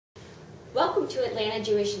Welcome to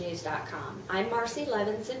AtlantaJewishNews.com. I'm Marcy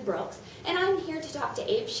Levinson-Brooks, and I'm here to talk to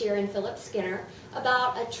Abe Schear and Philip Skinner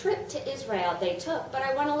about a trip to Israel they took. But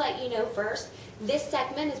I want to let you know first, this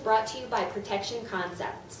segment is brought to you by Protection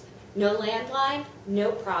Concepts. No landline,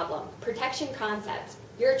 no problem. Protection Concepts,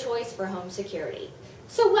 your choice for home security.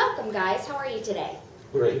 So welcome, guys. How are you today?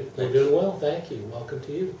 Great. We're doing well, thank you. Welcome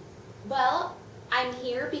to you. Well, I'm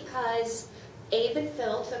here because Abe and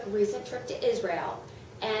Phil took a recent trip to Israel,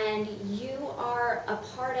 and you are a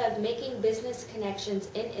part of making business connections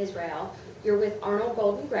in Israel. You're with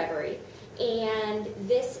Arnall and Gregory, and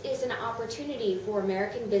this is an opportunity for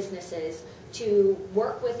American businesses to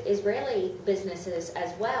work with Israeli businesses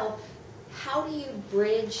as well. How do you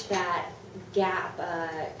bridge that gap?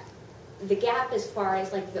 The gap as far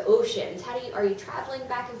as like the oceans. Are you traveling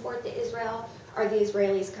back and forth to Israel? Are the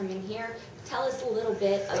Israelis coming here? Tell us a little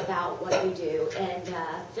bit about what you do. And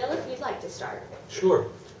Phil, if you'd like to start. Sure.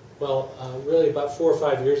 Well, really about 4 or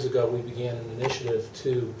 5 years ago, we began an initiative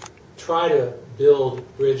to try to build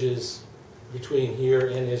bridges between here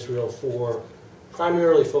and Israel for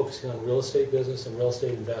primarily focusing on real estate business and real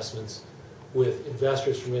estate investments with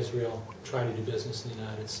investors from Israel trying to do business in the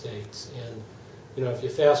United States. And you know, if you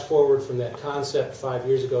fast forward from that concept 5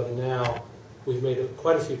 years ago to now, we've made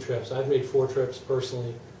quite a few trips. I've made 4 trips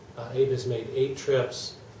personally. Abe has made 8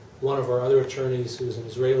 trips. One of our other attorneys, who is an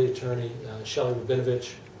Israeli attorney, Shelley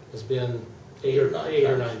Rabinovich, has been 8 or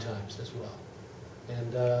 9 times as well.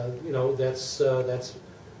 And you know, that's the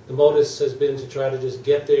modus has been to try to just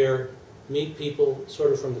get there, meet people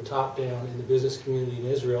sort of from the top down in the business community in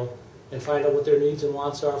Israel, and find out what their needs and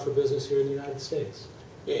wants are for business here in the United States.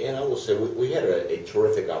 Yeah, and I will say we had a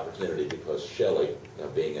terrific opportunity because Shelley,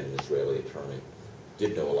 being an Israeli attorney,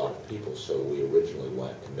 did know a lot of people, so we originally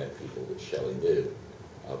went and met people that Shelley knew.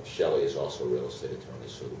 Shelley is also a real estate attorney,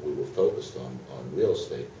 so we were focused on real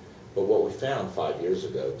estate. But what we found 5 years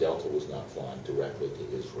ago, Delta was not flying directly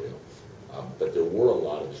to Israel. But there were a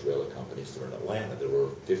lot of Israeli companies that are in Atlanta. There were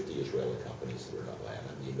 50 Israeli companies that are in Atlanta.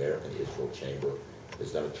 The American Israel Chamber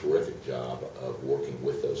has done a terrific job of working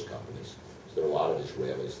with those companies. So there are a lot of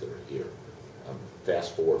Israelis that are here.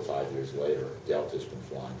 Fast forward 5 years later, Delta's been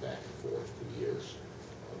flying back and forth for years.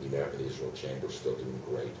 The American Israel Chamber is still doing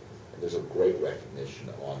great. And there's a great recognition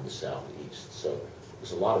on the Southeast. So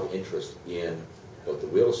there's a lot of interest in both the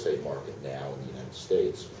real estate market now in the United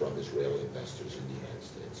States from Israeli investors in the United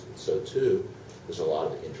States. And so too, there's a lot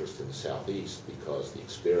of interest in the Southeast because the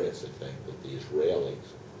experience, I think, that the Israelis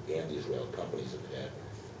and the Israeli companies have had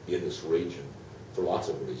in this region for lots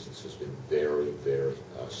of reasons has been very, very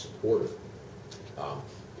supportive.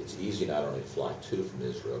 It's easy not only to fly to from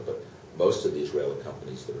Israel, but most of the Israeli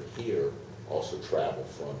companies that are here also travel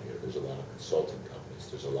from here. There's a lot of consulting companies.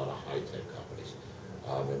 There's a lot of high-tech companies.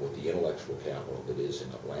 And with the intellectual capital that is in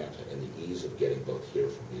Atlanta and the ease of getting both here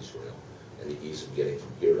from Israel and the ease of getting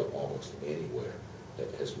from here to almost anywhere,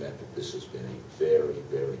 that has meant that this has been a very,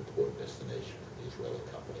 very important destination for the Israeli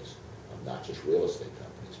companies, not just real estate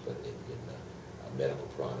companies, but in medical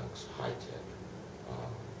products, high-tech,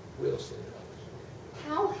 real estate and others.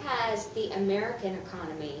 How has the American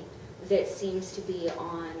economy that seems to be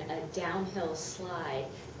on a downhill slide,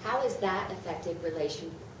 how has that affected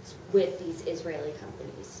relations with these Israeli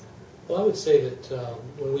companies? Well, I would say that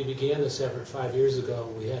when we began this effort 5 years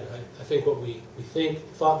ago, we had, I think what we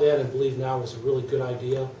thought then and believe now was a really good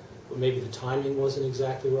idea, but maybe the timing wasn't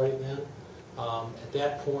exactly right then. At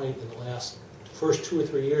that point, in the first 2 or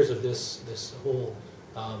 3 years of this whole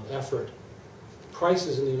effort,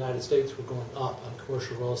 prices in the United States were going up on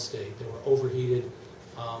commercial real estate. They were overheated.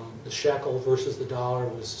 The shekel versus the dollar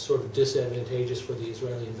was sort of disadvantageous for the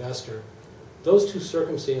Israeli investor. Those two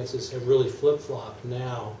circumstances have really flip-flopped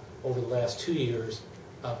now over the last 2 years.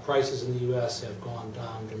 Prices in the U.S. have gone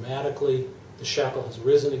down dramatically. The shekel has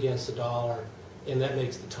risen against the dollar, and that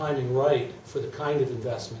makes the timing right for the kind of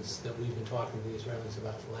investments that we've been talking to the Israelis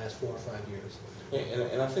about for the last 4 or 5 years.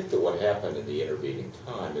 And I think that what happened in the intervening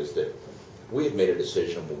time is that we had made a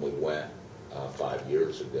decision when we went 5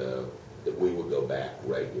 years ago that we would go back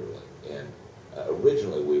regularly. And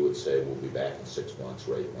originally we would say we'll be back in 6 months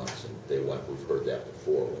or 8 months, and they went, we've heard that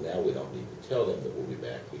before. Well, now we don't need to tell them that we'll be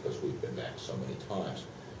back because we've been back so many times.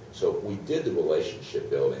 So we did the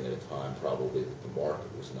relationship building at a time probably that the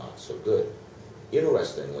market was not so good.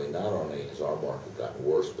 Interestingly, not only has our market gotten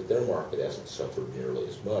worse, but their market hasn't suffered nearly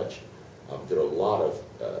as much. There are a lot of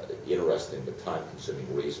interesting but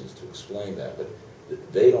time-consuming reasons to explain that, but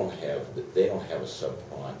they don't have a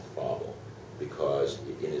subprime problem because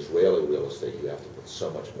in Israeli real estate you have to put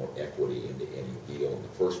so much more equity into any deal in the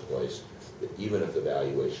first place that even if the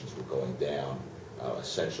valuations were going down,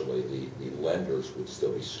 essentially the lenders would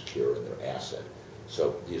still be secure in their asset.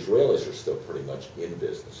 So the Israelis are still pretty much in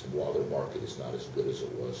business, and while their market is not as good as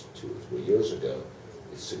it was 2 or 3 years ago,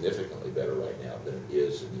 it's significantly better right now than it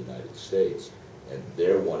is in the United States, and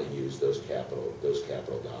they want to use those capital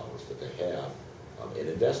dollars that they have and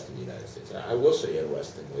invest in the United States. And I will say,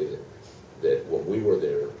 interestingly, that when we were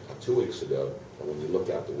there 2 weeks ago, when you look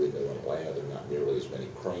out the window in Atlanta, there are not nearly as many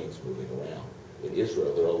cranes moving around. In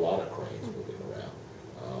Israel, there are a lot of cranes moving around.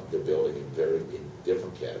 They're building in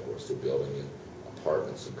different categories. They're building in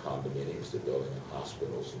apartments and condominiums. They're building in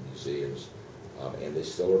hospitals and museums. And they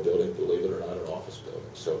still are building, believe it or not, an office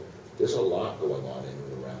building. So there's a lot going on in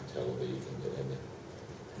and around Tel Aviv and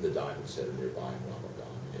the Diamond Center nearby in Ramat Gan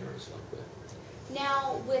and areas like that.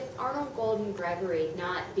 Now, with Arnall, Gold and Gregory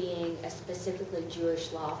not being a specifically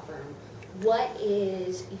Jewish law firm, what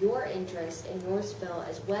is your interest and yours, Phil,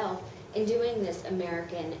 as well, in doing this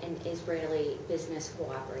American and Israeli business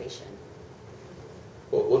cooperation?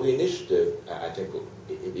 Well, the initiative, I think,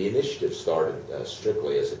 the initiative started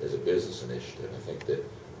strictly as a business initiative. I think that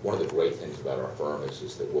one of the great things about our firm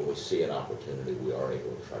is that when we see an opportunity, we are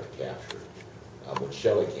able to try to capture it. When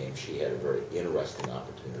Shelley came, she had a very interesting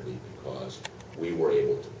opportunity because we were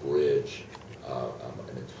able to bridge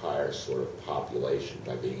an entire sort of population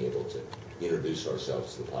by being able to introduce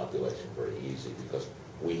ourselves to the population very easy because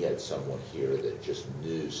we had someone here that just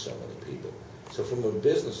knew so many people. So from a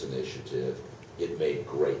business initiative, it made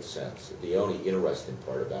great sense. The only interesting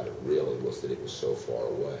part about it really was that it was so far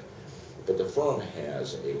away. But the firm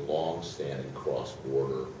has a long-standing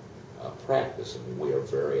cross-border practice. I mean, we are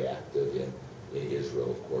very active in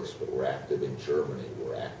Israel, of course, but we're active in Germany,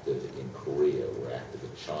 we're active in Korea, we're active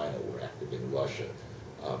in China, we're active in Russia.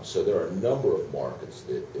 So there are a number of markets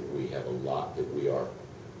that we have a lot that we are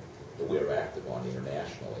active on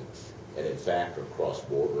internationally. And in fact, our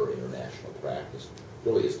cross-border international practice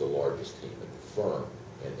really is the largest team at the firm.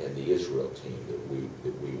 And the Israel team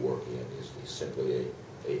that we work in is simply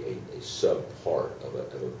a sub-part of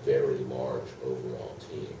a very large overall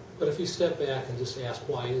team. But if you step back and just ask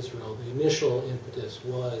why Israel, the initial impetus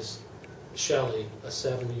was Shelley, a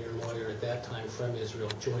 7-year lawyer at that time from Israel,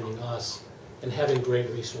 joining us and having great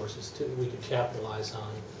resources that we could capitalize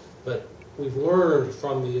on. But we've learned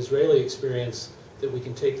from the Israeli experience that we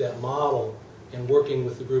can take that model and working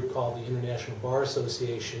with the group called the International Bar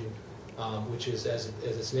Association, which is, as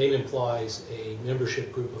its name implies, a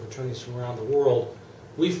membership group of attorneys from around the world.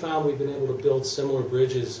 We found we've been able to build similar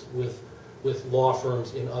bridges with law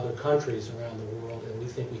firms in other countries around the world, and we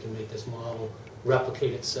think we can make this model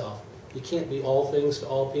replicate itself. You can't be all things to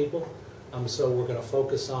all people, so we're going to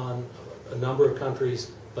focus on a number of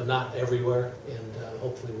countries, but not everywhere, and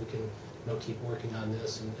hopefully we can keep working on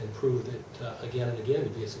this and prove it again and again to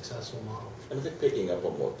be a successful model. And I think picking up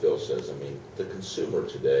on what Phil says, I mean, the consumer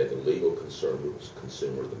today, the legal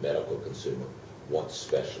consumer, the medical consumer, wants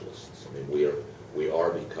specialists. I mean, we are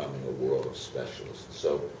becoming a world of specialists.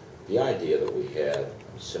 So the idea that we had,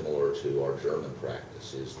 similar to our German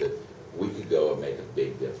practice, is that we could go and make a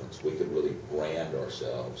big difference. We could really brand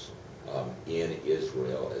ourselves in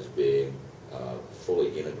Israel as being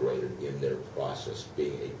fully integrated in their process,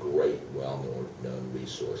 being a great, well-known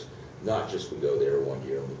resource. Not just we go there 1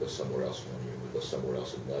 year and we go somewhere else 1 year and we go somewhere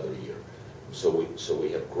else another year. So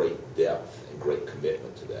we have great depth and great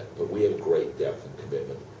commitment to that. But we have great depth and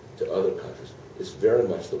commitment to other countries. It's very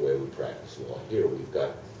much the way we practice law here. We've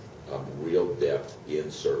got real depth in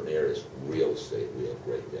certain areas. Real estate, we have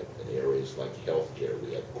great depth. In areas like healthcare,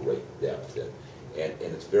 we have great depth. And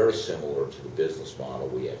it's very similar to the business model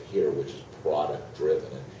we have here, which is product-driven.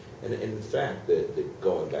 And in fact,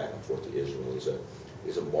 going back and forth to Israel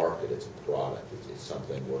is a market, it's a product. It's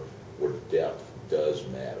something where depth does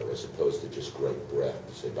matter, as opposed to just great breadth.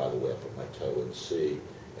 To say, by the way, I put my toe in the sea,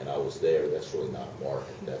 and I was there. That's really not a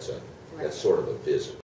market. That's sort of a visit.